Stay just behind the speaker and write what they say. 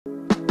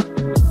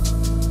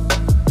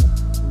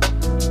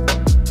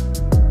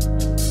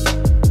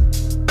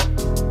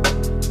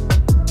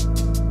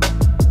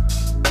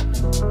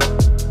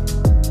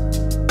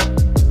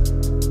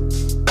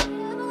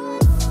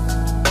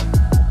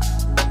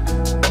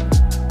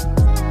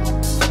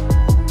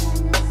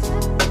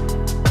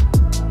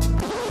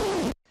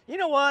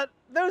what?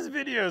 Those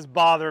videos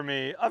bother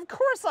me. Of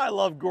course I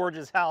love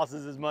gorgeous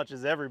houses as much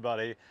as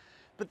everybody,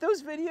 but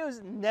those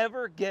videos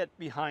never get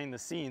behind the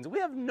scenes. We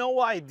have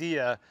no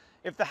idea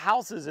if the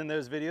houses in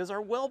those videos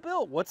are well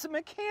built. What's the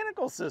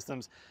mechanical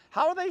systems?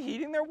 How are they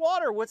heating their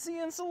water? What's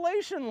the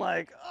insulation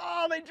like?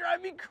 Oh, they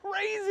drive me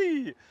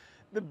crazy.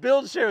 The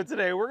build show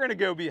today, we're gonna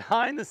go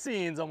behind the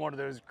scenes on one of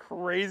those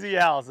crazy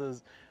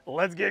houses.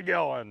 Let's get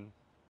going.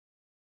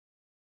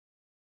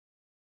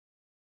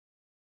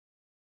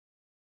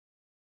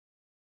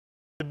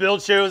 The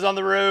build show is on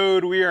the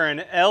road. We are in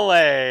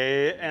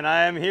LA, and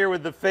I am here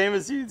with the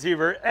famous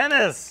YouTuber,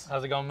 Enes.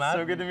 How's it going, Matt?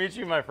 So good to meet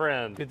you, my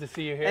friend. Good to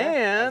see you here.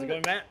 And how's it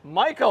going, Matt?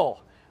 Michael.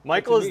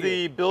 Michael is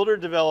the builder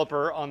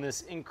developer on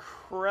this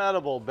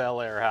incredible Bel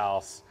Air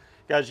house.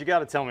 Guys, you got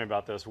to tell me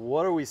about this.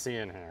 What are we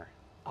seeing here?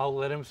 I'll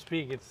let him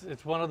speak.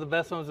 It's one of the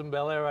best ones in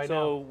Bel Air right now.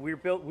 So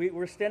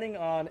we're standing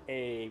on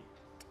a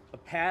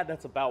pad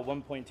that's about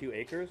 1.2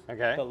 acres.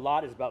 Okay. The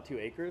lot is about 2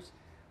 acres.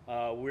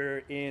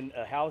 We're in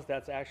a house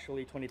that's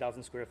actually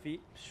 20,000 square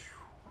feet,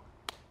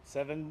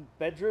 7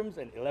 bedrooms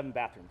and 11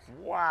 bathrooms.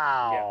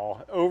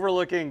 Wow. Yeah.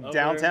 Overlooking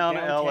downtown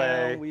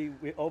LA. We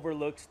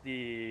overlooks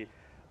the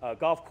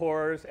golf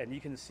course, and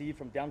you can see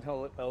from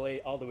downtown LA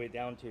all the way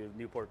down to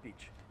Newport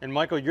Beach. And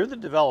Michael, you're the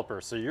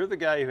developer, so you're the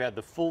guy who had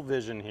the full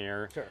vision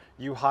here. Sure.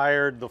 You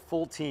hired the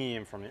full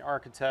team, from the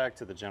architect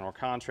to the general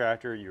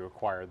contractor. You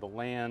acquired the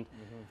land.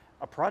 Mm-hmm.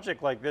 A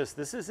project like this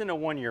isn't a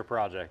one-year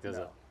project, is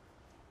it?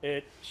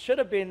 It should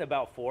have been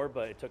about 4,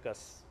 but it took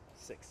us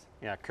 6.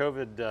 Yeah,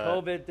 COVID.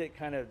 COVID did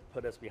kind of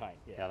put us behind.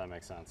 Yeah, that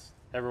makes sense.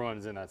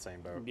 Everyone's in that same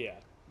boat. Yeah,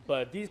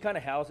 but these kind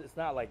of houses, it's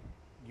not like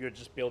you're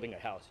just building a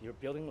house. You're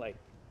building like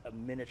a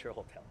miniature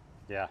hotel.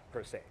 Yeah.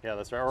 Per se. Yeah,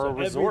 that's right. Or a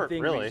resort,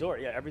 really.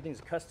 Resort, yeah, everything's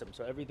custom.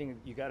 So everything,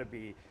 you got to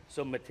be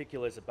so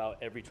meticulous about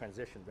every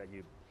transition that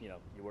you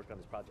worked on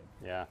this project.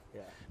 Yeah.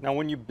 Yeah. Now,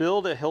 when you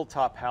build a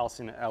hilltop house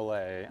in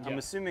LA, I'm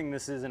assuming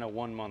this isn't a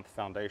 1-month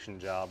foundation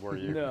job where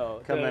you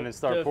come in and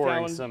start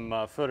pouring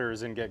some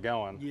footers and get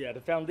going. Yeah,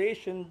 the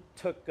foundation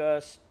took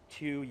us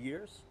 2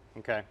 years.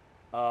 Okay.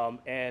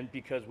 And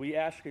because we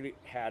actually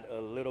had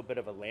a little bit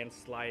of a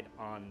landslide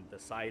on the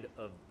side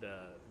of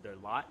their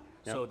lot,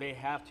 so they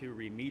have to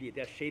remediate.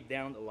 They shave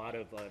down a lot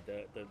of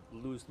the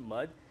loose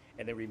mud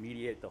and then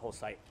remediate the whole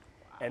site.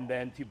 Wow. And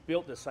then to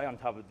build the site on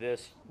top of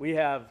this, we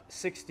have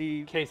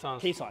 60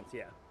 caissons.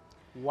 Yeah.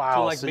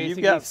 Wow, so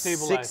you've got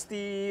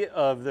 60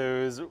 of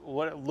those,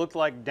 what looked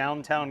like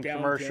downtown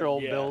commercial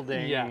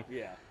building,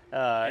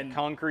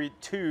 concrete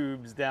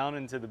tubes down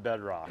into the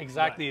bedrock.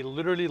 Exactly,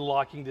 literally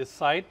locking this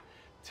site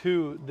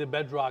to the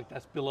bedrock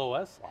that's below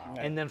us. Wow.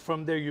 And then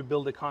from there you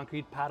build a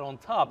concrete pad on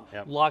top,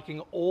 locking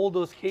all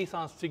those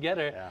caissons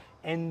together,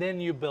 and then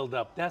you build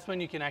up. That's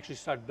when you can actually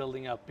start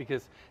building up,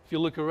 because if you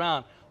look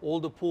around, all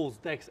the pools,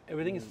 decks,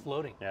 everything is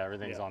floating. Yeah,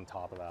 everything's on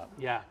top of that.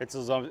 Yeah. It's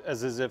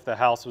as if the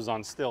house was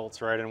on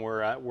stilts, right? And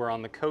we're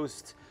on the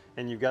coast,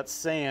 and you've got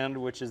sand,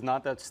 which is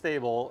not that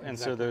stable, and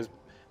so those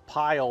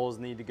piles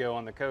need to go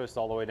on the coast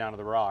all the way down to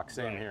the rock.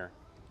 Same here.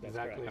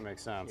 Exactly. That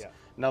makes sense. Yeah.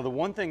 Now, the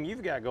one thing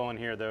you've got going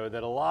here, though,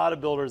 that a lot of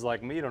builders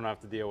like me don't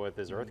have to deal with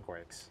is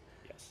earthquakes.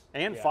 Yes.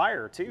 And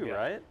fire, too,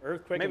 right?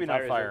 Earthquake Maybe and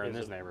not fire in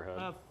this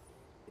neighborhood.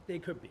 They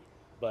could be,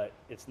 but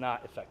it's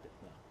not effective.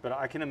 No. But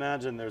I can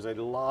imagine there's a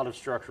lot of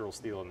structural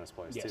steel in this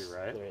place, too,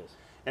 right? There is.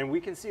 And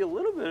we can see a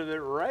little bit of it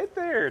right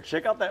there.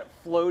 Check out that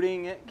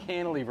floating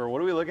cantilever.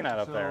 What are we looking at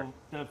up there?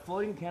 The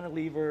floating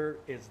cantilever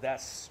is that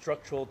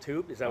structural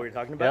tube. Is that what you're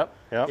talking about?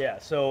 Yep. Yeah,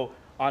 so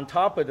on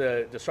top of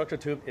the structural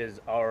tube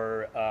is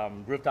our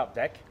rooftop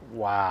deck.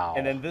 Wow.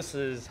 And then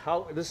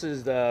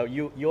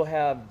you'll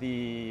have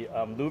the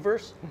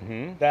louvers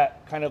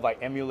that kind of like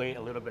emulate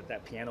a little bit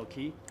that piano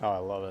key. Oh, I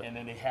love it. And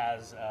then it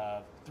has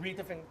 3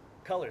 different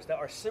colors that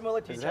are similar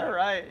to each other. Is that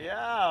right? Yeah,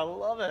 I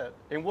love it.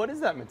 And what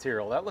is that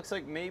material? That looks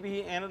like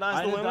maybe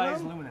anodized aluminum?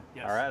 Anodized aluminum,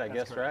 yes. All right, I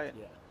guess correct.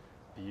 right.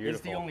 Yeah. Beautiful. It's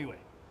the only way.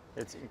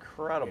 It's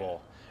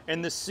incredible. Yeah.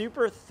 And the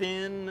super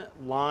thin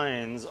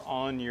lines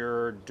on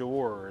your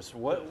doors,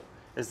 what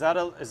is that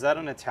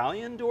an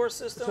Italian door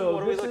system? So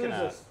what are we looking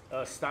at? This is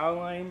a style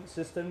line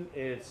system.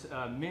 It's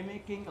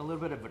mimicking a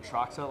little bit of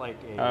Vitraxa, like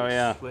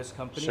a Swiss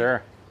company.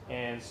 Sure.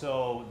 And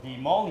so the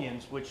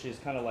mullions, which is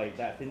kind of like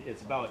that thin,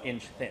 it's about 1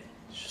 inch thin.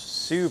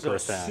 Super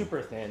thin.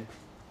 Super thin.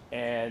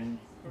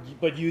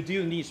 But you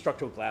do need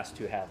structural glass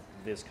to have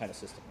this kind of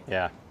system.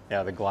 Yeah,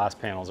 the glass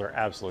panels are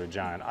absolutely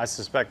giant. I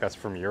suspect that's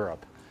from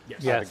Europe.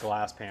 Yes. The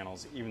glass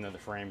panels, even though the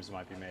frames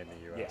might be made in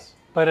the US. Yes.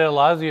 But it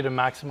allows you to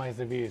maximize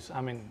the views.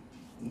 I mean,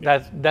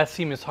 that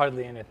seam is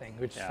hardly anything,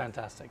 which is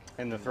fantastic.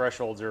 And the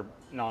thresholds are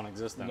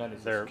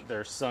non-existent.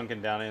 They're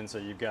sunken down in, so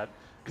you've got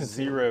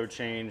zero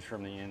change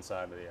from the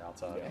inside to the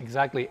outside. Yeah.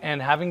 Exactly.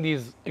 And having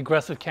these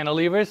aggressive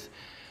cantilevers,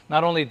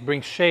 not only it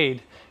brings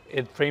shade,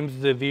 it frames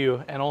the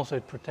view, and also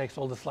it protects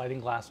all the sliding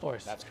glass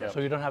doors. That's correct. So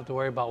you don't have to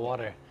worry about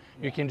water.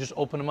 You can just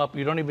open them up.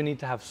 You don't even need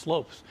to have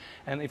slopes.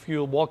 And if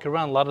you walk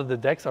around, a lot of the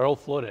decks are all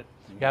floated.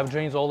 You have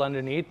drains all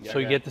underneath, so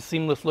you Okay. get the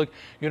seamless look.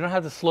 You don't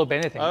have to slope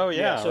anything. Oh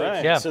yeah, so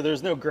right. yeah. So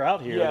there's no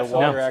grout here. Yeah, the so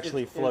water it's-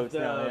 actually floats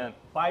down in.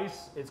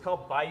 It's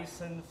called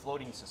Bison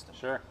floating system.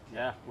 Sure.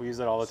 Yeah, we use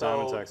it all the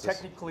time in So Texas.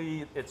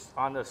 technically, it's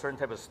on a certain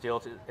type of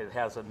steel. It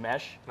has a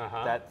mesh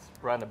that's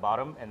around the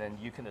bottom, and then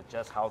you can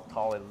adjust how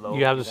tall and low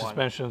You have the want.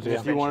 suspensions, And yeah.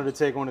 if you wanted to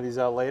take one of these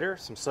out later,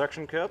 some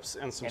suction cups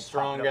and some And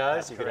strong pop it up. guys,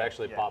 That's you could correct,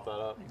 actually yeah. pop that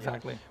up.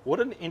 Exactly. What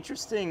an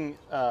interesting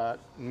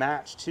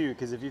match too,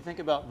 because if you think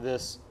about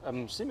this,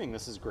 I'm assuming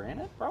this is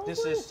granite, probably.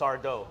 This is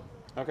Sardo.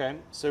 Okay,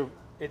 so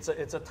It's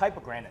a type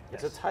of granite.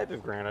 it's a type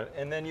of granite,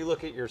 and then you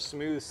look at your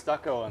smooth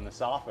stucco on the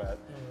soffit.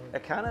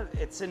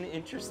 It's an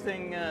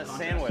interesting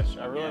sandwich.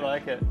 I really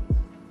like it.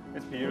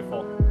 It's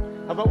beautiful.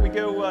 How about we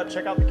go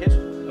check out the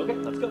kitchen? Okay,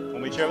 let's go. We'll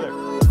meet you over there.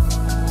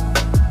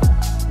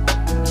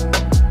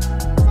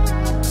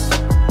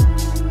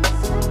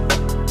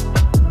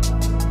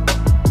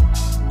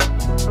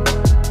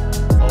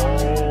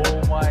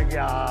 Oh my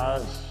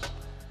gosh.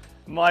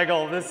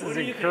 Michael, this is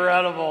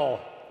incredible.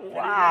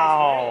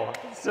 Wow.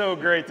 So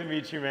great to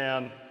meet you,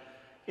 man.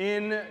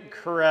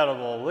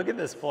 Incredible. Look at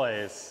this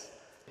place.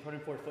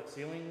 24-foot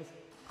ceilings,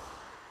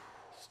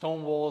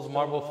 Stone walls,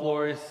 marble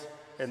floors.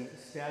 And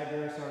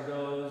staggers are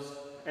those.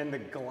 And the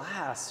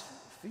glass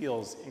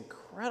feels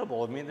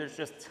incredible. I mean, there's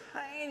just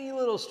tiny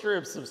little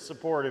strips of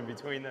support in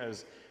between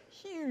those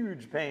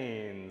huge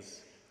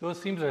panes.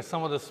 Those seams are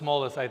some of the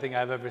smallest I think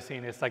I've ever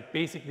seen. It's like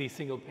basically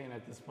single pane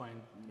at this point.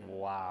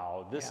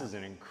 Wow, this is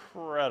an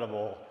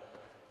incredible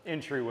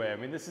entryway. I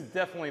mean, this is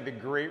definitely the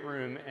great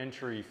room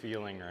entry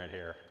feeling right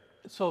here.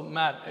 So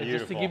Matt, just to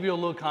Beautiful. give you a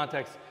little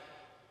context,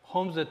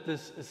 homes at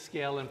this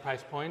scale and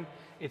price point,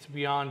 it's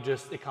beyond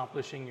just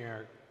accomplishing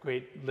your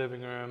great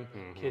living room,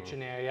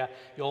 kitchen area.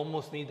 You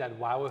almost need that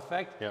wow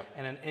effect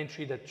and an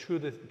entry that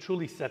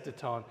truly sets the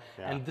tone.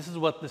 Yeah. And this is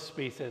what this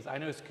space is. I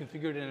know it's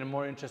configured in a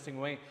more interesting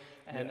way,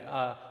 and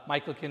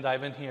Michael can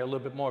dive in here a little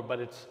bit more, but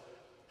it's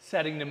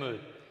setting the mood.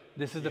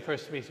 This is the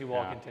first space you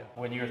walk into.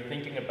 When you're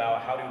thinking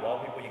about how to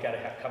wallpaper, you got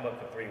to come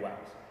up with 3 wows.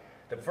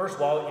 The first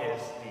wow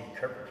is the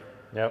curvature.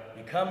 Yep.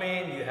 You come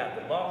in, you have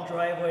the long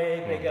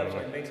driveway, big up, so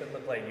it makes it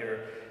look like you're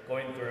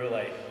going through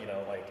like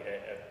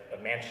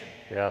a mansion.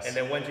 Yes. And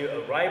then once you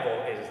arrival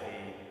is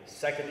the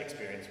second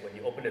experience. When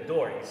you open the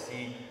door, you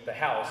see the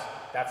house.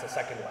 That's the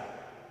second wow.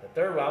 The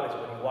third wow is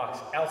when he walks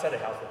outside the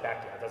house, the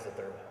backyard. That's the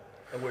third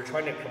wow. And we're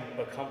trying to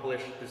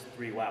accomplish these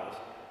 3 wows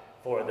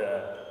for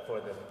the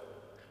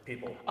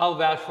people. I'll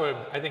vouch for him.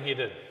 I think he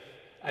did.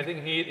 I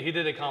think he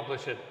did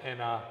accomplish it, and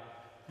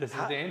this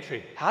is the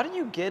entry. How do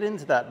you get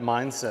into that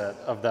mindset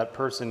of that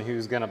person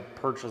who's going to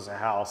purchase a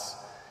house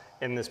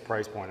in this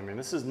price point? I mean,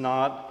 this is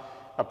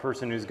not a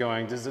person who's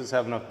going, does this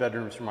have enough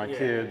bedrooms for my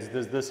kids?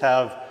 Does this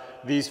have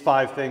these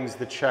 5 things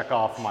to check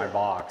off my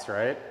box,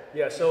 right?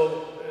 Yeah,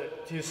 so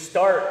to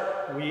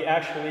start, we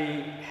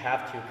actually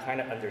have to kind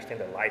of understand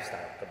the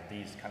lifestyle of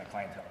these kind of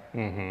clientele.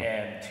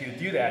 And to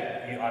do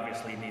that, you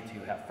obviously need to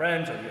have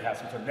friends or you have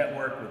some sort of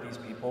network with these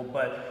people.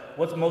 But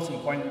what's the most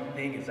important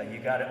thing is that you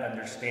got to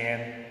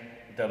understand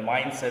the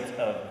mindsets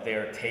of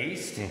their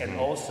taste and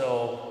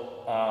also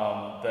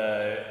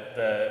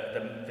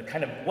the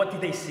kind of what do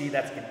they see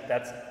that's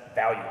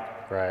valued.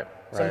 Right.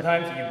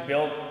 Sometimes you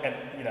build,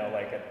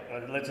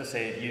 and let's just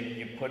say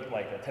you put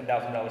like a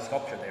 $10,000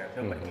 sculpture there,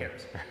 nobody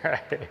cares.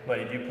 Right. But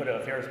if you put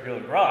a Ferris wheel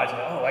garage,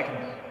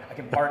 I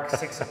can park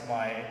 6 of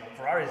my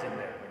Ferraris in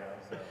there.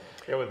 So.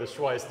 Yeah, with the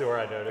Schweiss door,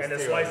 I noticed. And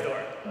the too. Schweiss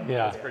door.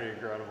 Yeah, It's pretty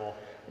incredible.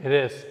 it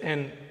is,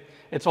 and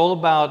it's all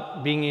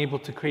about being able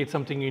to create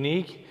something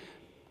unique,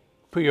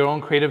 put your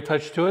own creative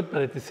touch to it,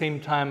 but at the same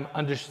time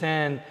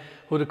understand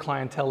who the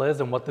clientele is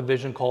and what the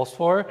vision calls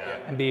for,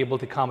 and be able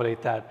to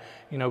accommodate that.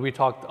 You know, we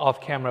talked off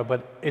camera,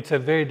 but it's a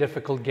very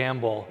difficult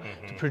gamble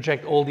to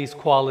project all these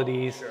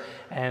qualities,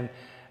 and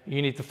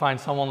you need to find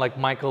someone like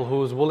Michael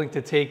who's willing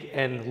to take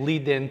and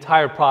lead the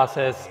entire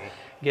process,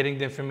 getting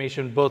the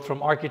information both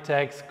from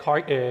architects,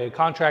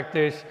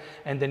 contractors,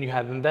 and then you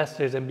have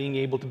investors, and being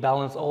able to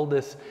balance all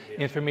this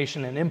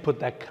information and input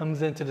that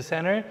comes into the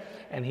center,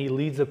 and he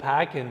leads the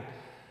pack and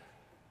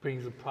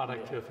brings the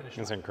product to a finish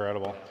line. It's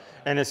incredible.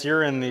 And as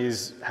you're in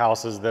these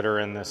houses that are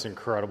in this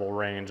incredible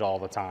range all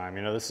the time,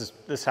 you know,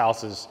 this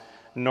house is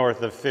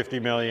north of 50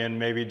 million,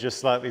 maybe just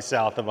slightly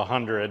south of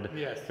 100.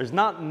 Yes. There's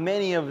not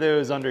many of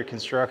those under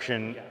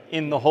construction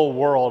in the whole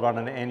world on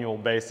an annual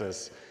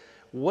basis.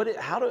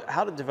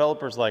 How do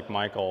developers like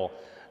Michael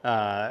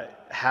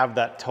have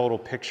that total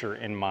picture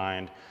in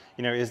mind?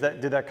 You know,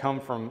 did that come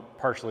from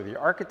partially the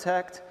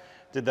architect?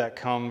 Did that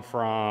come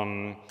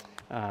from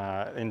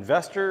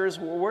investors?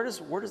 Where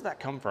does that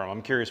come from?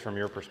 I'm curious from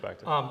your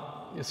perspective.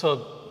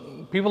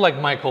 So people like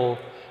Michael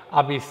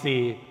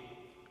obviously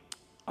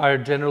are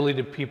generally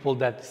the people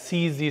that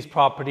sees these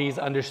properties,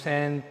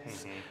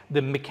 understands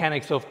the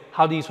mechanics of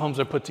how these homes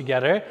are put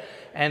together,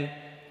 and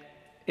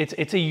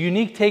it's a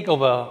unique take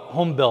of a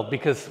home build,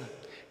 because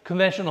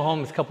conventional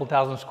home is a couple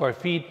thousand square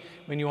feet.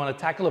 When you want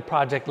to tackle a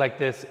project like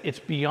this, it's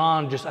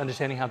beyond just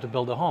understanding how to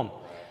build a home.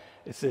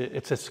 It's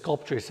a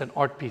sculpture, it's an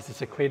art piece,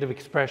 it's a creative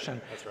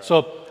expression. Right.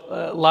 So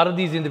a lot of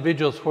these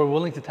individuals who are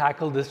willing to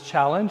tackle this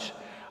challenge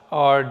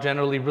are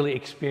generally really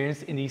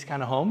experienced in these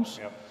kind of homes.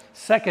 Yep.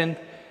 Second,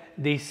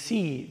 they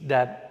see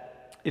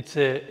that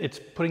it's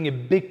putting a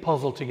big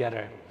puzzle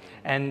together,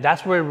 and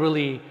that's where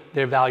really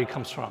their value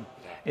comes from.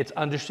 It's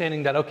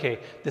understanding that, okay,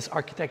 this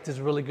architect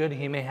is really good.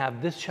 He may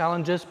have these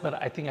challenges, but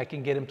I think I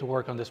can get him to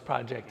work on this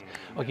project.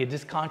 Okay,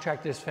 this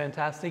contractor is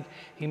fantastic.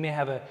 He may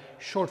have a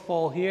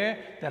shortfall here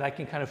that I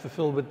can kind of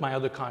fulfill with my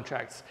other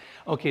contracts.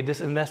 Okay, this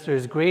investor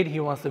is great.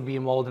 He wants to be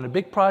involved in a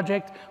big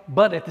project,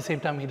 but at the same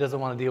time, he doesn't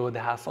want to deal with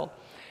the hassle.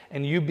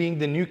 And you being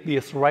the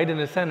nucleus right in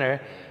the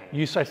center,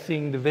 you start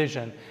seeing the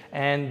vision.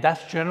 And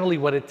that's generally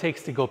what it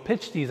takes to go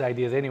pitch these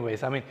ideas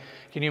anyways. I mean,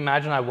 can you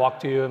imagine I walk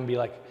to you and be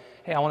like,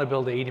 hey, I want to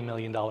build an $80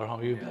 million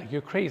home. You'd be like,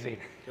 you're crazy.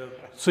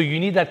 So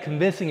you need that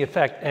convincing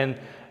effect, and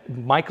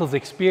Michael's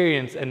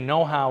experience and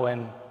know-how,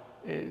 and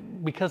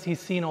because he's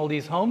seen all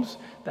these homes,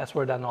 that's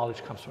where that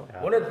knowledge comes from.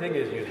 One of the things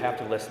is you have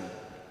to listen.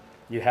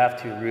 You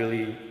have to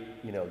really,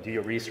 do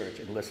your research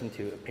and listen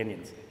to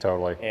opinions.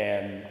 Totally.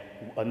 And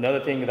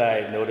another thing that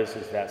I noticed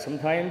is that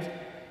sometimes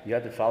you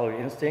have to follow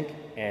your instinct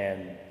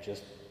and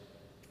just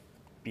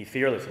be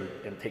fearless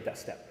and take that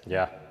step.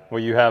 Yeah.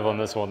 What you have on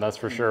this one, that's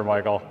for sure,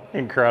 Michael.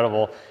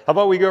 Incredible. How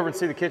about we go over and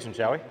see the kitchen,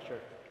 shall we? Sure.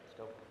 Let's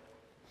go.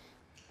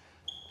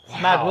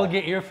 Wow. Matt, we'll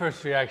get your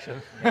first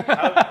reaction. What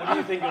do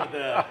you think of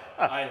the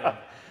island?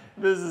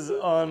 This is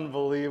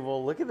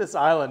unbelievable. Look at this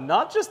island.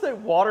 Not just a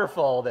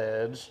waterfall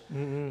edge,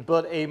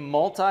 but a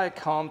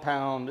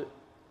multi-compound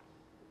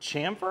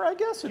chamfer, I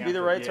guess would be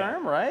the right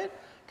term, right?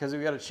 Because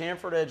we've got a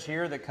chamfered edge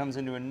here that comes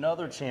into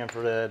another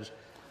chamfered edge.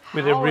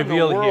 With a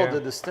reveal How in the world here.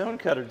 did the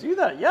stonecutter do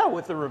that? Yeah,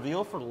 with the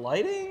reveal for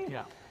lighting.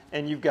 Yeah.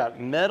 And you've got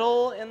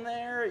metal in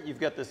there. You've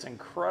got this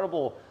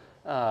incredible,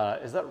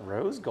 is that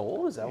rose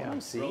gold? Is that what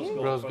I'm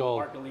seeing? Rose from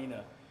gold.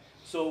 Arcolina.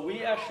 So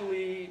we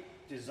actually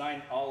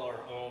designed all our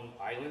own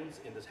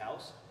islands in this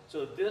house.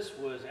 So this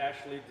was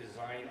actually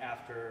designed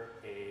after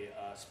a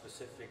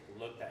specific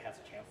look that has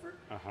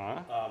a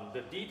chamfer.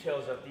 The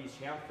details of these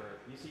chamfer,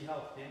 you see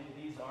how thin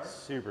these are?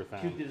 Super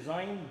thin. To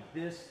design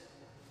this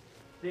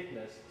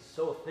thickness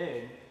so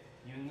thin,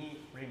 you need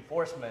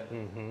reinforcement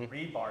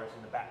rebars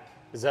in the back.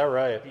 Is that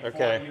right?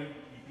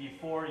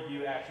 Before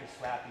you actually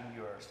slapping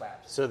your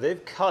slabs. So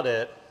they've cut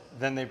it,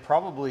 then they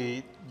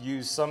probably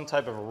use some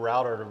type of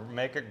router to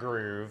make a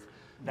groove.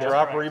 They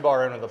wrap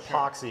rebar in with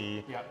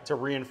epoxy to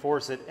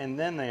reinforce it, and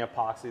then they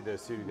epoxy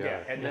those two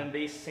together. Yeah, and then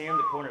they sand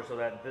the corner so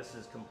that this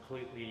is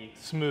completely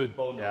Smooth.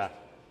 boneless.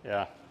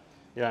 Yeah,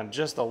 and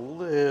just a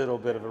little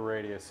bit of a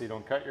radius so you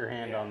don't cut your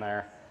hand on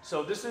there.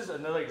 So this is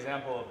another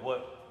example of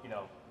what,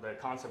 the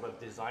concept of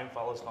design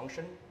follows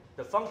function.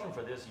 The function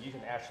for this, you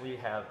can actually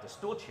have the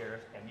stool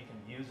chairs and you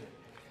can use it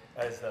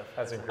as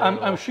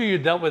I'm sure you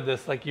dealt with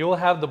this. Like, you'll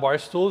have the bar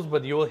stools,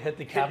 but you will hit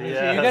the cabinetry.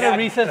 Yes. You got to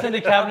recess in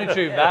the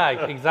cabinetry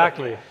back.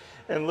 Exactly.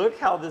 And look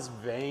how this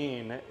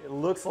vein, it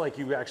looks like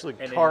you actually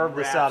carved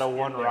this out of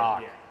one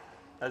rock. Yeah.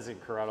 That's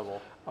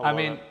incredible. I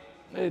mean,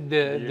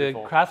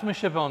 the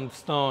craftsmanship on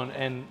stone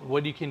and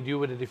what you can do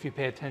with it if you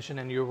pay attention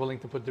and you're willing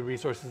to put the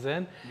resources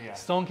in,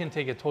 stone can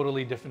take a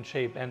totally different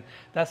shape. And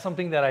that's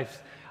something that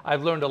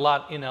I've learned a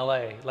lot in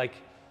LA. Like,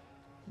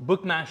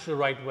 bookmatch the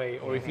right way,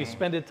 or if you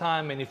spend the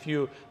time and if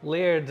you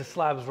layer the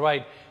slabs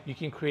right, you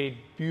can create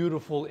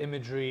beautiful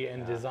imagery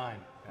and design.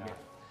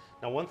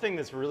 Now, one thing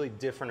that's really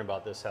different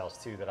about this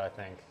house too that I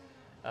think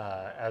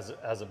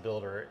as a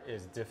builder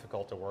is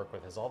difficult to work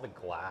with is all the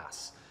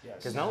glass.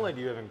 Because not only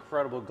do you have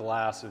incredible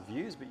glass of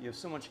views, but you have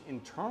so much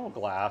internal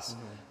glass.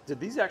 Did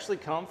these actually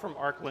come from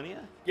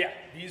Arcolina? Yeah,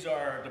 these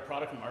are the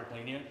product from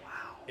Arcolina.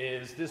 Wow.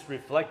 Is this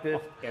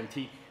reflective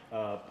antique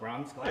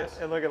bronze glass?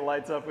 And look, it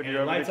lights up when you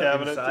open the lights up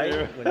cabinet inside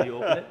too. when you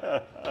open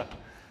it.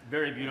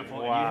 Very beautiful.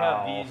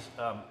 Wow. And you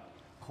have these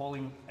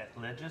cooling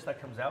ledges that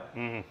comes out.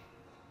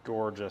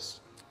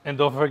 Gorgeous. And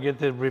don't forget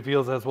the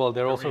reveals as well.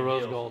 They're also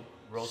rose gold.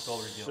 Rose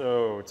gold reveal.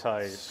 So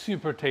tight.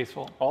 Super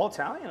tasteful. All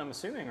Italian, I'm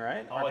assuming,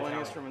 right? All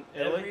Arcolina's Italian. from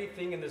Italy?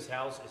 Everything in this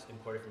house is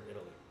imported from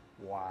Italy.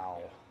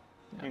 Wow.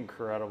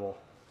 Incredible.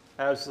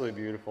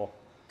 Absolutely beautiful.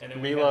 And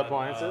then Miele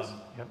appliances?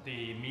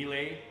 The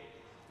Miele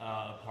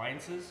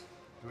appliances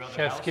throughout Chef's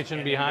the house. kitchen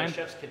and behind. The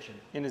chef's kitchen.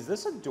 And is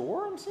this a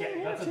door I'm seeing Yeah,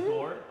 here that's too? a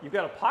door. You've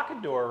got a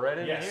pocket door right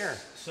in here.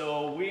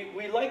 So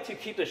we like to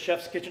keep the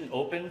chef's kitchen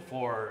open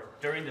for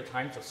during the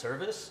times of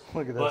service.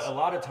 Look at But this. a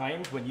lot of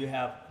times when you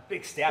have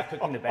big staff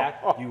cooking in the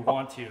back, you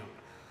want to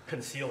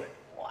conceal it.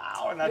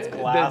 Wow, and that's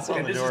glass on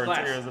and the this is door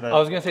glass. too, isn't it? I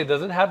was gonna say,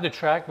 does it have the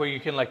track where you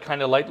can like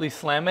kind of lightly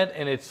slam it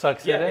and it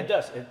sucks Yeah, it in? it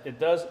does. It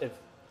does its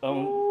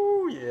own.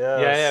 Ooh,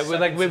 yes. Yeah.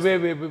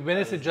 When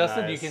it's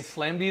adjusted, you nice. can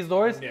slam these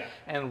doors, Yeah.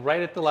 and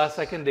right at the last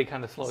second, they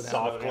kind of slow down.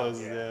 Soft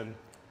closes in.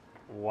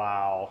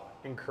 Wow,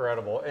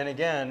 incredible. And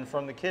again,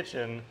 from the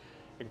kitchen,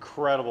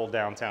 incredible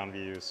downtown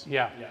views.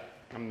 Yeah.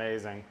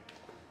 Amazing.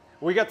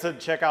 We got to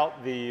check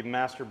out the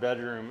master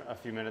bedroom a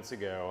few minutes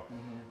ago,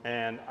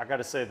 and I got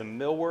to say the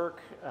millwork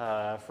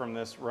from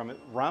this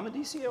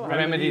Ramadicio?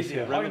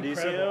 Ramadicio. How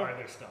incredible are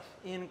their stuff?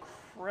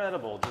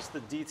 Incredible. Just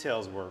the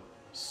details were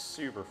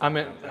super I fun.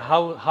 mean,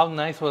 how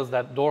nice was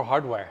that door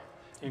hardware?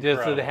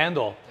 just the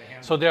handle.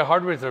 So their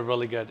hardwares are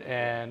really good,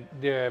 and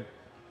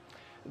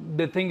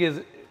the thing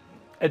is,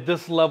 at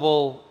this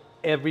level,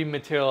 every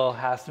material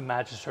has to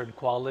match a certain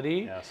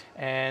quality. Yes.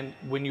 And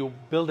when you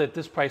build at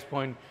this price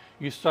point,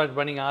 you start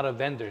running out of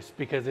vendors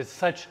because it's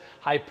such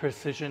high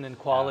precision and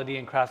quality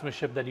and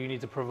craftsmanship that you need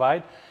to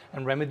provide.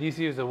 And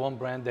Remedicio is the one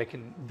brand that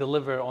can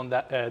deliver on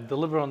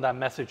that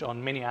message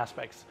on many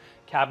aspects.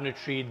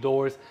 Cabinetry,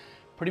 doors,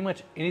 pretty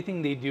much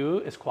anything they do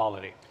is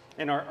quality.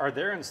 And are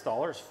their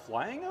installers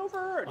flying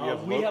over? Or do you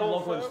have we have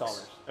local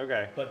folks? installers.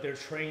 Okay. But they're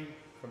trained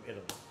from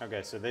Italy.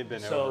 Okay, so they've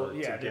been So, over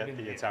yeah, to they've get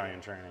been the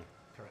Italian training.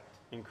 Correct.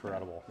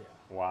 Incredible. Yeah.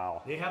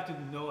 Wow. They have to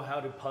know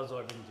how to puzzle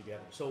everything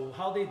together. So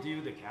how they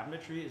do the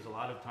cabinetry is a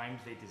lot of times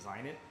they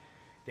design it.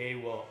 They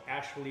will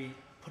actually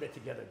put it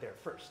together there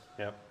first.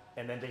 Yep.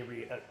 And then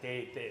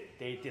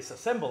they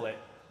disassemble it,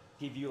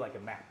 give you like a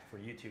map for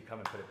you to come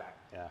and put it back.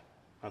 Yeah,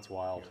 that's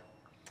wild.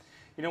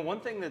 You know, one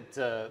thing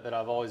that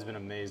I've always been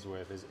amazed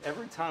with is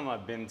every time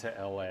I've been to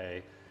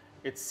LA,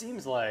 it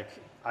seems like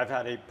I've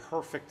had a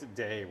perfect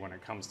day when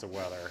it comes to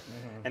weather.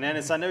 And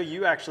Enes, I know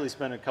you actually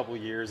spent a couple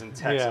years in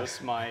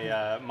Texas,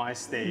 my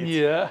state.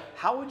 Yeah.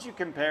 How would you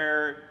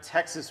compare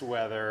Texas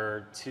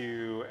weather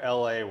to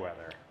LA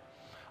weather?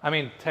 I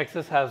mean,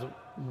 Texas has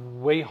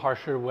way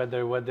harsher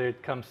weather, whether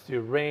it comes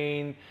to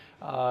rain,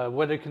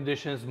 weather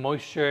conditions,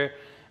 moisture,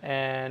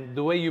 and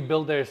the way you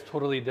build there is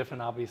totally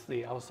different,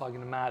 obviously. I was talking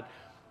to Matt.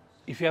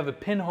 If you have a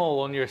pinhole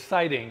on your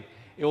siding,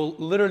 it will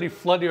literally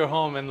flood your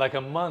home in like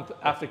a month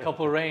after a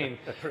couple of rainy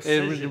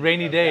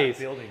days.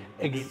 Building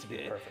needs to be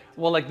perfect.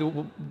 Well, like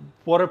the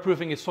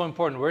waterproofing is so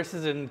important.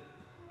 Versus in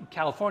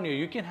California,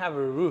 you can have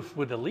a roof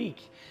with a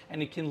leak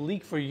and it can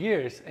leak for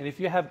years. And if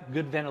you have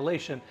good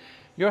ventilation,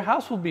 your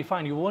house will be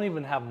fine. You won't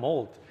even have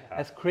mold.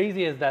 As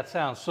crazy as that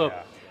sounds. So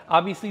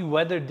obviously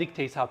weather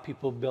dictates how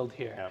people build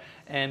here.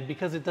 And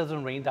because it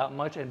doesn't rain that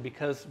much and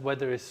because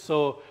weather is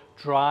so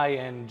dry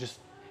and just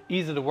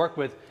easy to work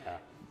with,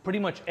 pretty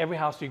much every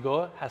house you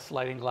go has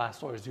sliding glass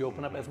doors. You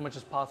open up as much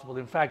as possible.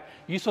 In fact,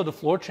 you saw the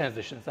floor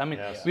transitions. I mean,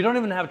 we don't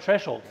even have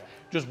thresholds.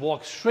 Just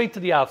walk straight to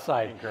the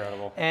outside.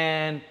 Incredible.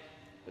 And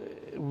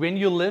when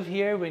you live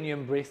here, when you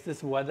embrace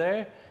this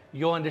weather,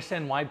 you'll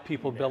understand why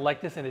people build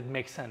like this, and it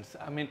makes sense.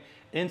 I mean,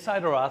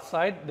 inside or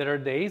outside, there are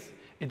days,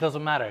 it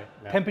doesn't matter.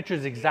 Temperature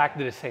is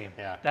exactly the same.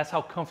 That's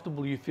how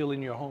comfortable you feel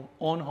in your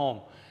own home.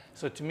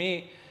 So to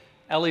me,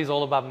 LA is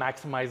all about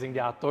maximizing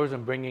the outdoors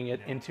and bringing it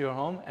into your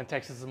home, and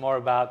Texas is more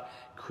about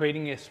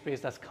creating a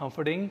space that's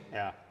comforting,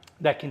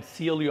 that can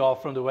seal you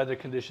off from the weather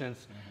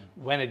conditions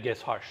when it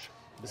gets harsh.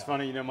 It's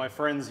funny, you know, my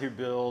friends who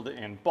build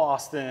in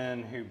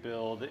Boston, who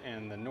build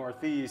in the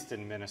Northeast,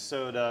 in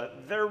Minnesota,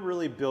 they're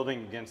really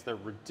building against their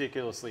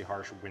ridiculously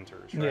harsh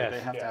winters, right? They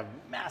have to have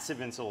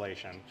massive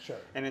insulation.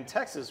 And in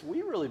Texas,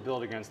 we really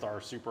build against our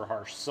super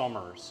harsh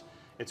summers.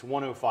 It's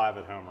 105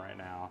 at home right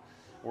now.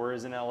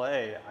 Whereas in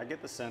LA, I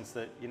get the sense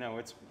that, you know,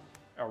 it's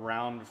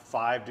around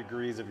 5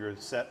 degrees of your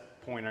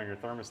set point on your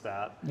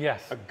thermostat.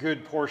 A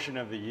good portion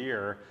of the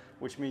year,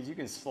 which means you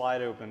can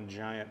slide open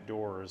giant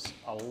doors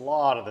a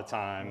lot of the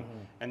time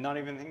and not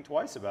even think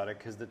twice about it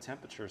because the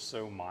temperature is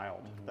so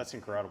mild. That's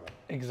incredible.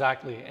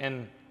 Exactly,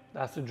 and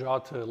that's the draw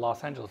to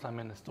Los Angeles. I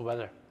mean, it's the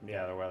weather.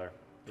 Yeah, the weather.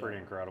 Pretty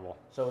incredible.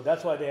 So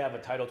that's why they have a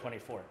Title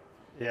 24.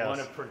 They Yes.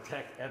 want to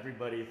protect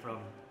everybody from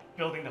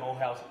building the whole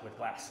house with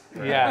glass.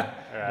 Yeah,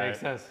 Right. makes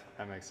sense.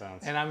 That makes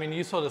sense. And I mean,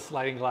 you saw the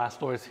sliding glass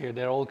doors here.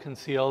 They're all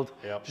concealed.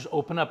 Just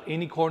open up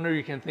any corner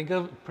you can think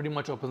of, pretty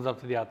much opens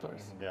up to the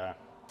outdoors. Yeah.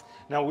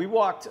 Now, we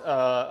walked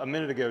a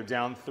minute ago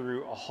down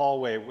through a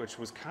hallway, which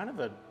was kind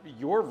of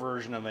your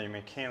version of a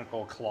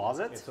mechanical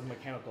closet. It's a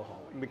mechanical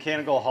hallway.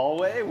 Mechanical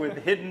hallway with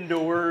hidden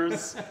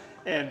doors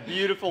and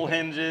beautiful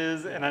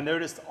hinges. And I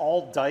noticed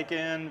all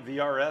Daikin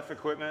VRF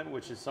equipment,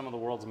 which is some of the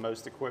world's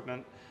most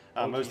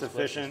most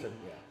efficient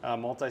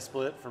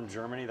multi-split from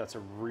Germany. That's a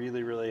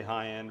really, really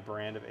high-end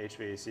brand of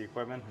HVAC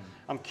equipment.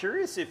 I'm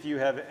curious if you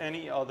have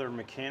any other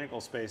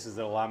mechanical spaces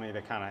that allow me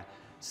to kind of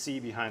see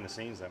behind the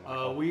scenes that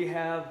Michael. We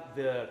have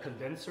the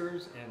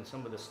condensers and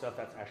some of the stuff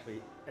that's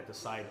actually at the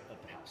side of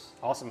the house.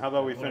 Awesome. How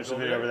about we finish the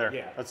video over there?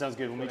 Yeah. That sounds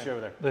good. We'll meet you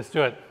over there. Let's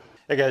do it.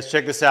 Hey guys,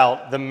 check this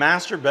out. The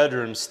master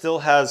bedroom still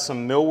has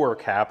some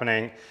millwork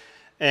happening,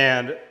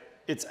 and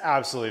it's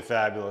absolutely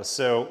fabulous.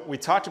 So we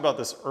talked about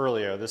this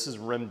earlier. This is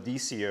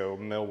Remedicio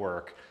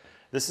millwork.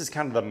 This is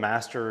kind of the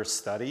master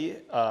study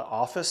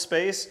office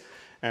space.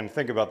 And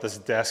think about this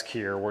desk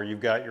here where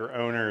you've got your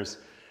owners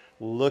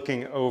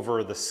looking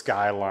over the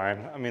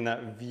skyline. I mean,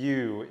 that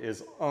view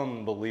is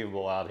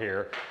unbelievable out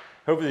here.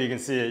 Hopefully you can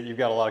see it. You've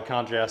got a lot of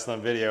contrast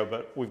on video,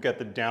 but we've got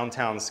the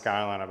downtown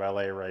skyline of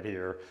LA right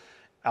here.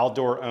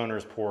 Outdoor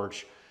owner's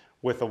porch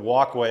with a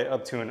walkway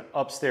up to an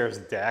upstairs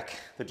deck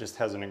that just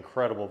has an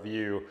incredible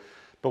view.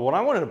 But what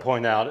I wanted to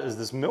point out is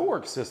this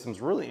millwork system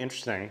is really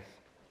interesting.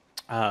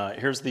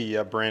 Here's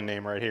the brand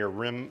name right here,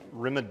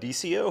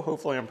 Remedicio.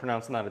 Hopefully I'm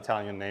pronouncing that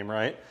Italian name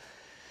right.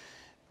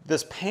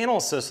 This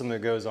panel system that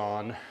goes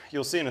on,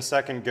 you'll see in a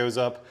second, goes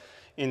up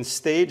in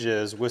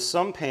stages with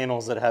some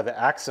panels that have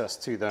access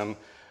to them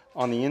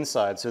on the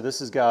inside. So this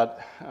has got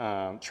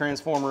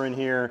transformer in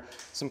here,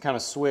 some kind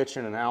of switch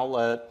and an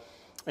outlet.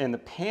 And the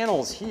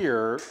panels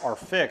here are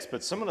fixed,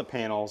 but some of the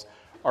panels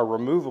are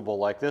removable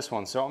like this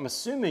one. So I'm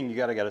assuming you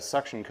gotta get a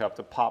suction cup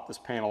to pop this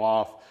panel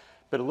off,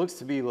 but it looks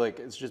to be like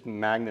it's just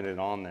magneted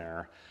on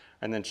there.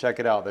 And then check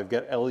it out, they've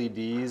got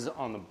LEDs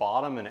on the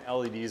bottom and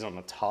LEDs on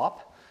the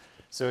top.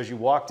 So as you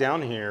walk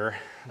down here,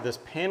 this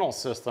panel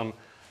system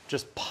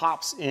just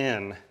pops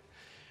in.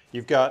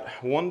 You've got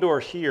one door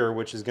here,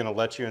 which is gonna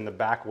let you in the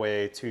back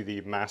way to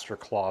the master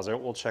closet.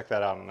 We'll check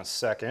that out in a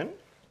second.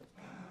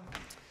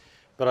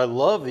 But I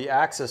love the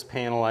access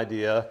panel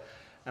idea.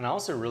 And I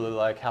also really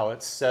like how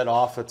it's set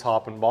off the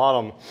top and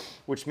bottom,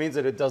 which means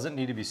that it doesn't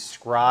need to be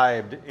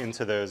scribed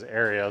into those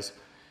areas.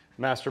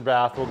 Master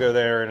bath, we'll go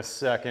there in a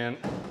second.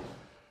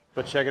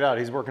 But check it out,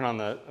 he's working on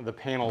the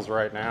panels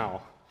right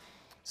now.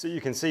 So you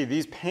can see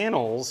these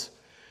panels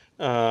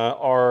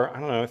are, I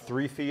don't know,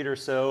 3 feet or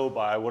so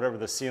by whatever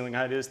the ceiling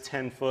height is,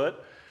 10 foot.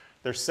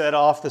 They're set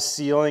off the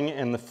ceiling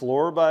and the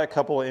floor by a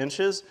couple of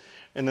inches.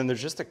 And then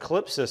there's just a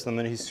clip system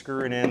that he's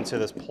screwing into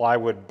this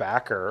plywood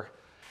backer.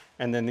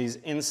 And then these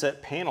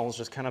inset panels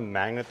just kind of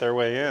magnet their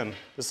way in.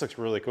 This looks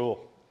really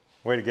cool.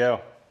 Way to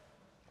go.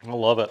 I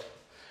love it.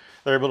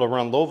 They're able to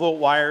run low volt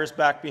wires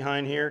back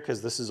behind here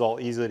because this is all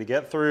easy to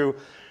get through.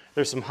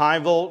 There's some high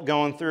volt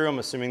going through. I'm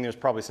assuming there's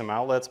probably some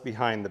outlets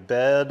behind the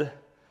bed.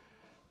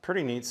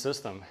 Pretty neat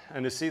system.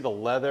 And to see the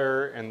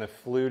leather and the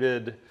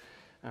fluted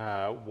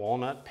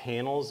walnut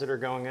panels that are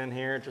going in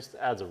here, it just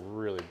adds a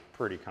really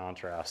pretty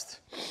contrast.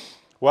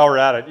 While we're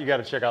at it, you got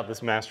to check out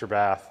this master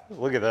bath.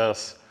 Look at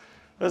this.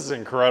 This is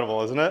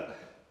incredible, isn't it?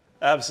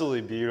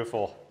 Absolutely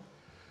beautiful.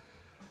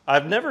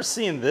 I've never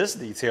seen this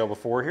detail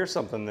before. Here's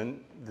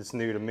something that's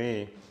new to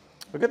me.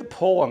 Look at the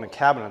pull on the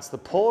cabinets. The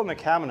pull on the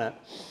cabinet,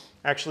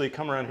 actually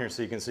come around here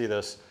so you can see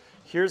this.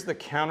 Here's the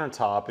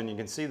countertop and you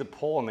can see the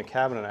pull on the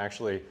cabinet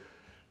actually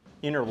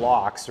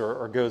interlocks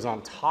or goes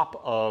on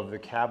top of the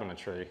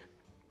cabinetry. Isn't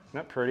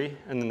that pretty?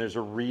 And then there's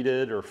a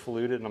reeded or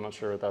fluted, I'm not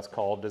sure what that's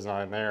called,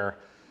 design there.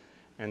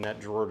 And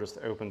that drawer just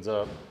opens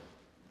up.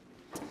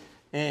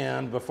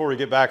 And before we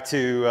get back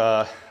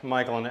to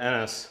Michael and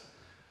Enes,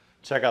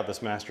 check out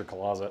this master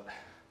closet.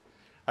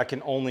 I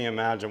can only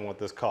imagine what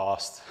this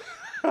cost.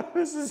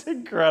 This is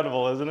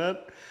incredible, isn't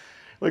it?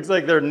 Looks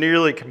like they're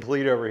nearly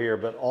complete over here,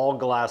 but all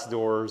glass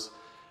doors,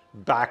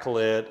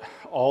 backlit,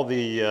 all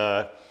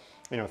the,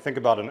 think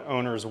about an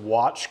owner's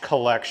watch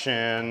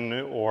collection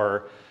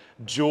or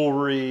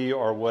jewelry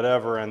or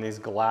whatever, and these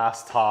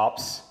glass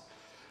tops,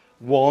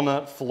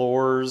 walnut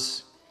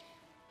floors.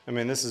 I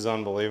mean, this is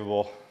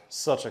unbelievable.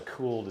 Such a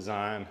cool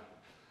design.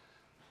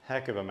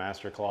 Heck of a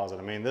master closet.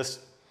 I mean,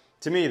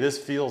 to me, this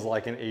feels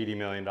like an $80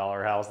 million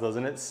house,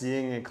 doesn't it?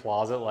 Seeing a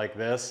closet like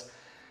this,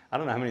 I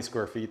don't know how many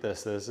square feet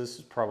this is. This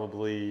is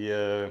probably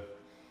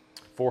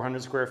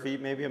 400 square feet,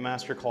 maybe, a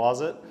master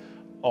closet.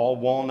 All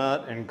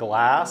walnut and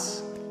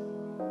glass.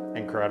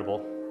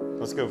 Incredible.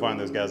 Let's go find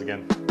those guys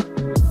again.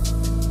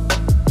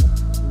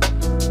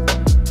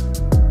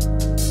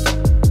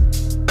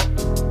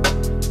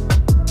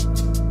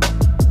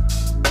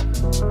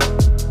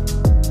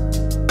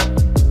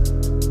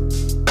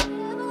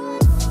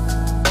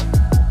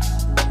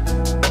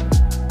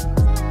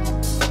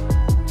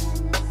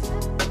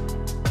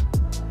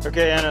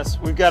 Okay, Enes,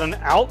 we've got an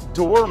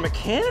outdoor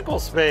mechanical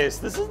space.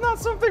 This is not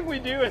something we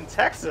do in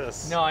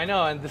Texas. No, I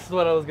know, and this is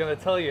what I was gonna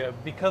tell you.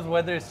 Because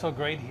weather is so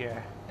great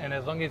here, and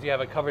as long as you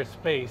have a covered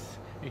space,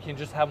 you can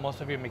just have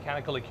most of your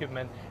mechanical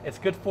equipment. It's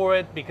good for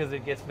it because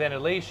it gets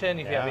ventilation.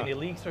 If you have any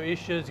leaks or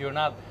issues, you're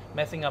not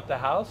messing up the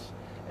house.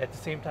 At the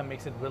same time,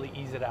 makes it really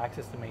easy to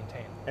access to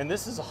maintain. And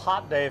this is a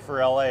hot day for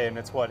LA, and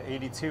it's what,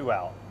 82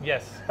 out?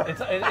 Yes,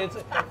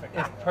 it's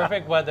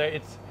perfect weather.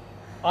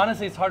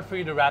 Honestly, it's hard for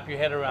you to wrap your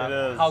head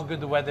around how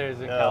good the weather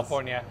is in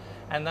California.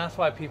 And that's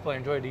why people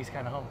enjoy these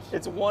kind of homes.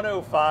 It's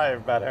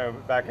 105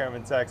 back home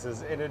in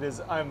Texas, and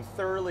I'm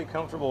thoroughly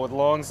comfortable with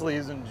long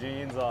sleeves and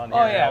jeans on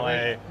here in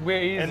LA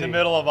we're easy. In the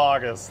middle of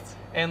August.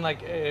 And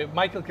like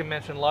Michael can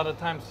mention, a lot of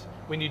times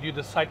when you do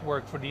the site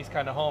work for these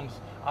kind of homes,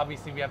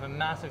 obviously we have a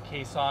massive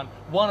caisson,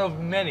 one of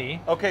many.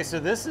 Okay, so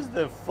this is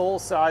the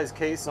full-size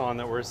caisson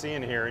that we're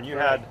seeing here, and you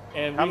had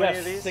how many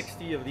of these?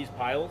 60 of these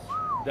piles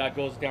that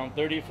goes down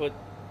 30 foot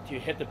to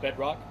hit the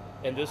bedrock,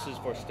 and this is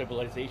for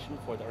stabilization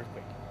for the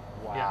earthquake.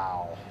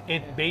 Wow. Yeah.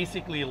 It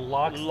basically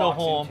locks the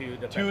home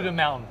to the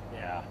mountain.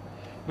 Yeah.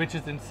 Which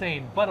is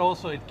insane, but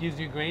also it gives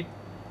you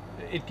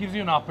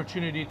an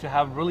opportunity to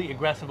have really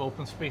aggressive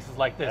open spaces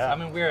like this. Yeah, I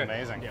mean, we're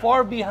amazing.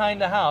 Far behind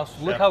the house.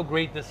 Look how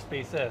great this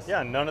space is.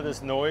 Yeah, none of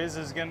this noise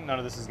is none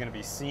of this is gonna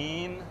be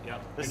seen. Yeah,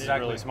 this is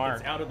really smart.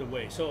 It's out of the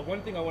way. So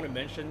one thing I want to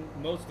mention,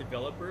 most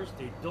developers,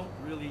 they don't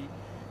really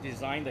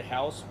design the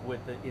house with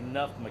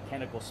enough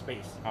mechanical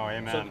space. Oh,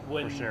 amen. So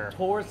when for sure.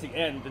 towards the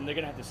end, then they're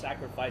gonna have to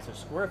sacrifice a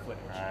square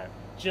footage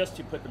just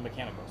to put the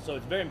mechanical. So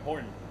it's very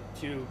important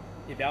to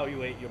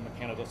evaluate your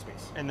mechanical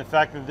space. And the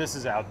fact that this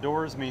is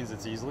outdoors means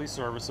it's easily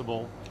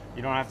serviceable.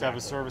 You don't have to have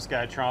a service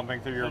guy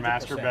tromping through your 100%.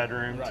 master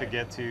bedroom to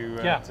get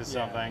to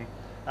something.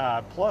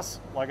 Plus,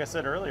 like I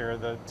said earlier,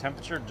 the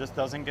temperature just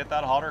doesn't get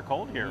that hot or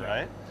cold here,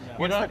 right?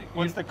 Yeah.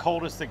 What's the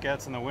coldest it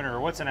gets in the winter? Or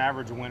what's an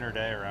average winter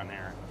day around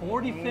here?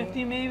 40,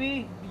 50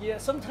 maybe? Yeah,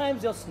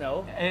 sometimes they'll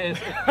snow.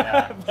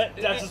 Yeah. But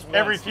that's just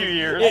Every once. few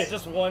years. Yeah,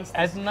 just once.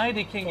 At night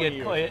it can 20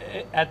 get cold.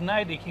 years. At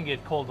night it can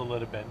get cold a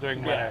little bit during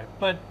winter. Yeah.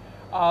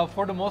 But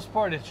for the most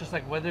part, it's just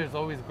like weather is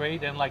always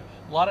great, and like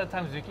a lot of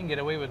times you can get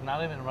away with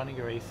not even running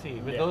your AC.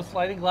 With those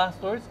sliding glass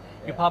doors,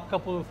 you pop a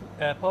couple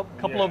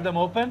of them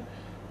open,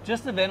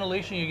 just the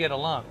ventilation you get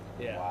along.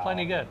 Yeah. Wow.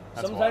 Plenty good.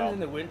 That's Sometimes wild. in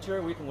the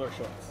winter we can wear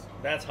shorts.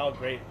 That's how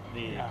great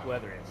the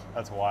weather is.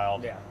 That's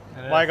wild. Yeah.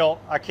 Michael,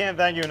 I can't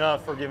thank you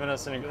enough for giving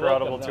us an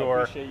incredible welcome. No, I tour.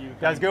 appreciate you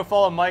Guys, coming. go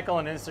follow Michael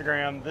on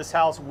Instagram. This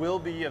house will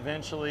be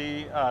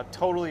eventually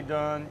totally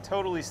done,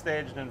 totally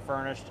staged and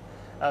furnished.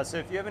 So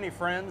if you have any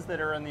friends that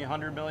are in the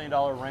 $100 million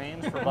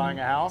range for buying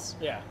a house,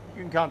 Yeah.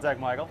 you can contact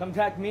Michael.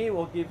 Contact me.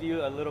 We'll give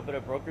you a little bit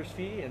of broker's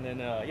fee, and then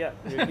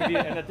we'll give you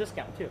a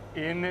discount too.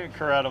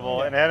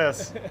 Incredible. And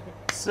Enes,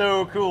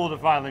 so cool to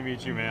finally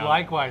meet you, man.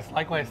 Likewise.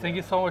 Thank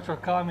you so much for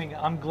coming.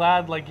 I'm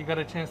glad like you got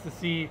a chance to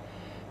see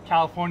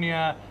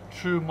California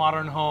true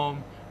modern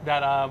home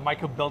that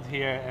Michael built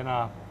here,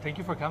 and thank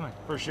you for coming.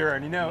 For sure.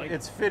 And you know,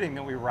 it's fitting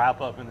that we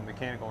wrap up in the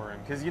mechanical room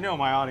because you know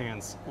my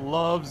audience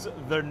loves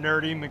the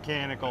nerdy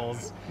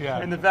mechanicals. Yeah.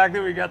 And the fact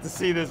that we got to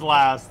see this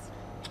last,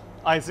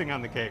 icing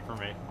on the cake for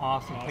me.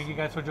 Awesome. Thank you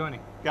guys for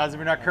joining. Guys, if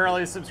you're not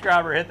currently a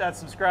subscriber, hit that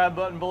subscribe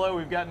button below.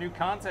 We've got new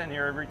content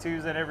here every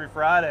Tuesday and every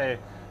Friday.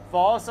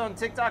 Follow us on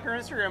TikTok or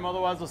Instagram.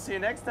 Otherwise, we'll see you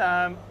next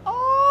time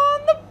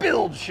on The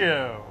Build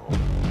Show.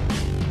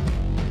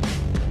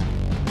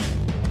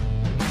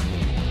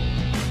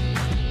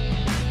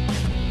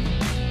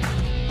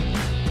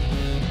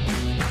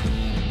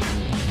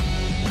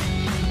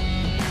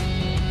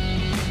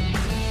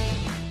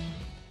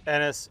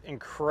 Enes,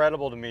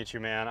 incredible to meet you,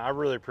 man. I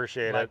really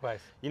appreciate Likewise.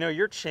 it. You know,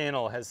 your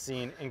channel has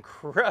seen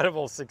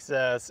incredible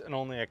success in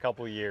only a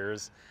couple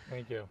years.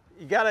 Thank you.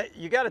 You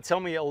gotta tell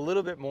me a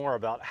little bit more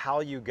about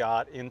how you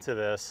got into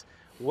this.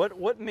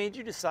 What made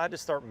you decide to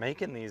start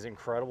making these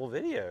incredible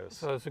videos?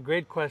 So it's a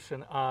great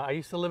question. I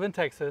used to live in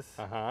Texas.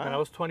 When I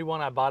was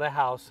 21, I bought a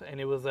house, and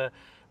it was a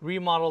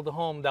remodeled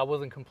home that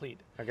wasn't complete.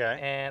 Okay.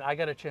 And I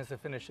got a chance to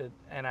finish it,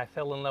 and I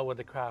fell in love with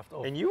the craft.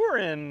 And you were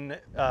in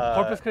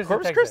Corpus Christi,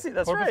 Corpus Texas. Christi,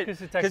 that's Corpus right.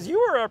 Christi, Because Texas. you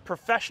were a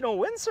professional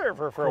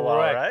windsurfer for a while,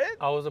 Correct. right?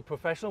 I was a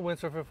professional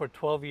windsurfer for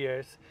 12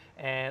 years,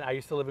 and I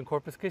used to live in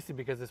Corpus Christi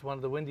because it's one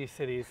of the windy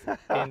cities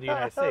in the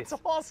United States.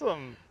 That's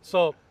awesome.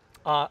 So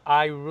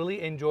I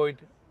really enjoyed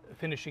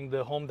finishing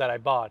the home that I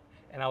bought,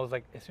 and I was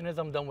like, as soon as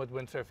I'm done with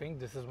windsurfing,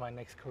 this is my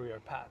next career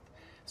path.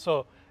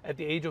 So at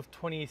the age of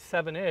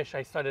 27-ish,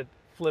 I started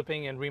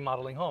flipping and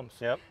remodeling homes.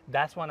 Yep.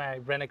 That's when I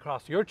ran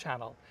across your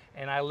channel,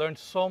 and I learned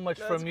so much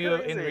That's from you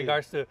in crazy.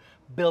 regards to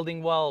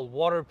building well,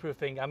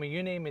 waterproofing. I mean,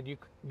 you name it,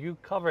 you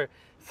cover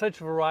such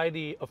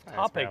variety of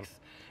topics,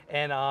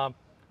 and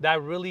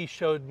that really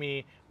showed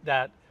me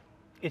that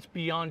it's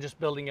beyond just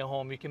building a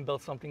home. You can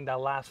build something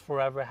that lasts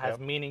forever, has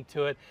meaning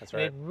to it. That's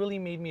and right. it really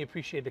made me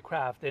appreciate the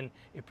craft and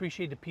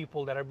appreciate the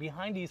people that are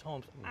behind these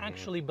homes,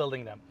 actually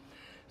building them.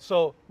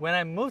 So when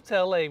I moved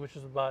to LA, which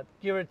was about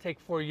give or take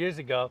 4 years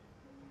ago,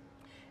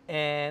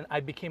 and I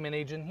became an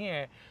agent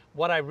here,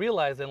 what I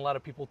realized, and a lot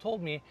of people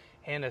told me,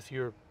 Enes,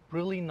 you're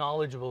really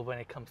knowledgeable when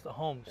it comes to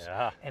homes.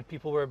 Yeah. And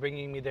people were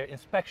bringing me their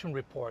inspection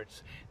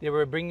reports. They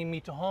were bringing me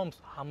to homes.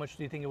 How much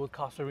do you think it would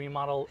cost to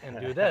remodel and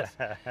do this?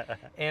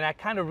 And I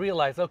kind of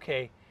realized,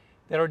 okay,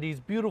 there are these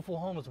beautiful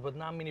homes, but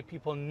not many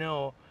people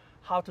know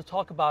how to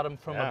talk about them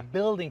from a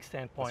building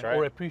standpoint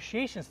or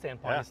appreciation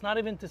standpoint. It's not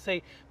even to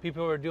say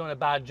people are doing a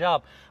bad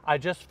job. I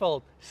just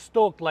felt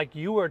stoked like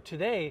you were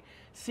today,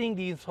 seeing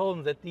these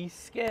homes at these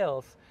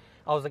scales.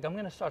 I was like, I'm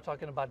gonna start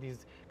talking about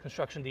these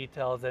construction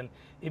details, and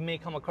it may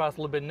come across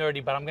a little bit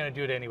nerdy, but I'm gonna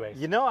do it anyways.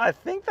 You know, I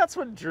think that's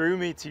what drew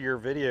me to your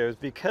videos,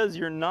 because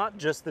you're not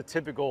just the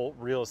typical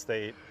real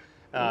estate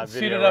video,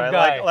 Suited up right?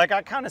 guy. Like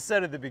I kind of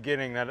said at the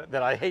beginning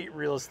that I hate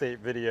real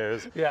estate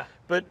videos. Yeah.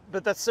 But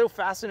that's so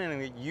fascinating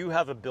that you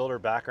have a builder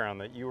background,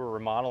 that you were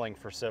remodeling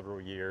for several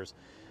years,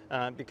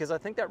 because I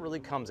think that really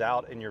comes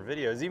out in your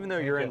videos. Even though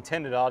your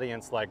intended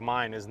audience, like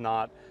mine, is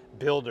not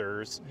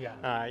builders.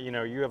 Yeah. You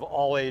know, you have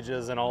all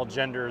ages and all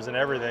genders and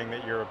everything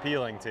that you're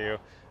appealing to.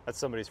 That's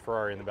somebody's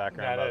Ferrari in the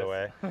background, by the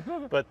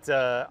way. But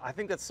I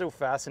think that's so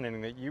fascinating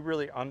that you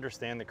really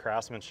understand the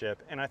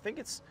craftsmanship, and I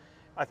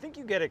think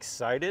you get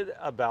excited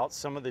about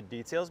some of the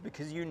details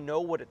because you know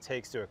what it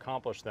takes to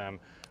accomplish them,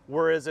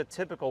 whereas a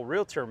typical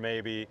realtor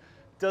maybe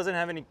doesn't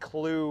have any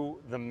clue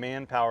the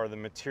manpower, the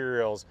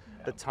materials,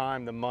 the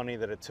time, the money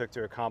that it took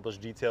to accomplish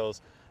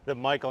details that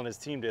Michael and his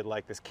team did,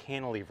 like this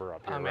cantilever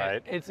up here,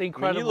 right? It's I mean,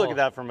 incredible. you look at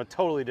that from a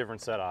totally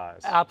different set of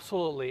eyes.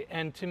 Absolutely.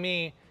 And to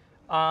me,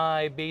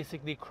 I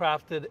basically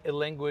crafted a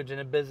language and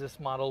a business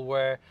model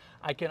where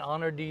I can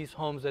honor these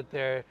homes at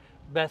their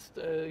best,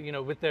 you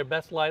know, with their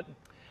best light.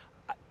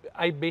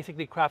 I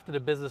basically crafted a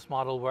business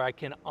model where I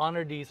can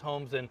honor these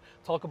homes and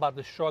talk about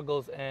the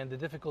struggles and the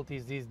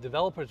difficulties these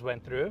developers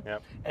went through.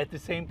 Yep. At the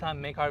same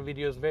time, make our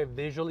videos very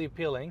visually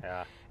appealing.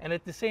 Yeah. And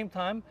at the same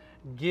time,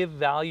 give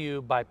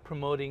value by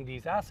promoting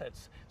these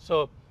assets.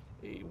 So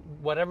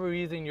whatever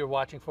reason you're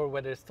watching for,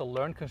 whether it's to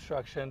learn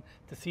construction,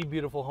 to see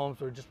beautiful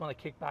homes, or just want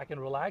to kick back and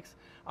relax,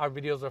 our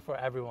videos are for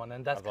everyone.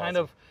 And that's kind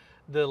awesome. of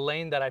the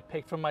lane that I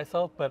picked for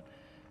myself. But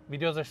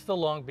videos are still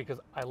long because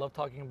I love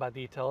talking about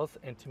details.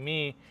 And to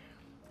me,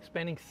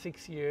 spending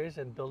 6 years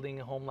and building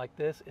a home like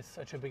this is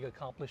such a big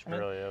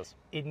accomplishment. It really is.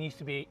 It needs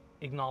to be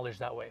acknowledged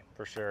that way.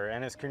 For sure.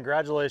 Ennis,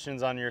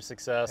 congratulations on your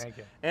success. Thank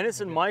you.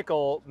 Ennis and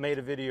Michael made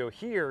a video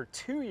here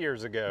 2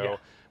 years ago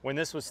when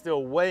this was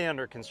still way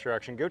under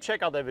construction. Go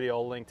check out that video.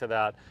 I'll link to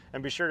that.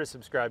 And be sure to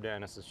subscribe to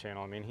Ennis's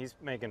channel. I mean, he's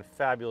making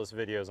fabulous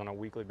videos on a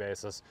weekly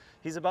basis.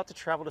 He's about to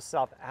travel to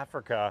South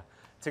Africa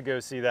to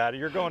go see that.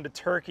 You're going to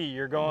Turkey.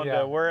 You're going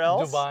to where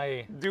else?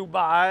 Dubai.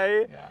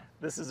 Dubai. Yeah.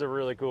 This is a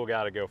really cool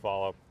guy to go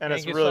follow. Ennis,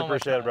 Thank you really so much,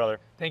 appreciate it, man. brother.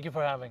 Thank you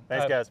for having.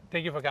 Thanks, guys.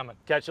 Thank you for coming.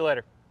 Catch you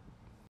later.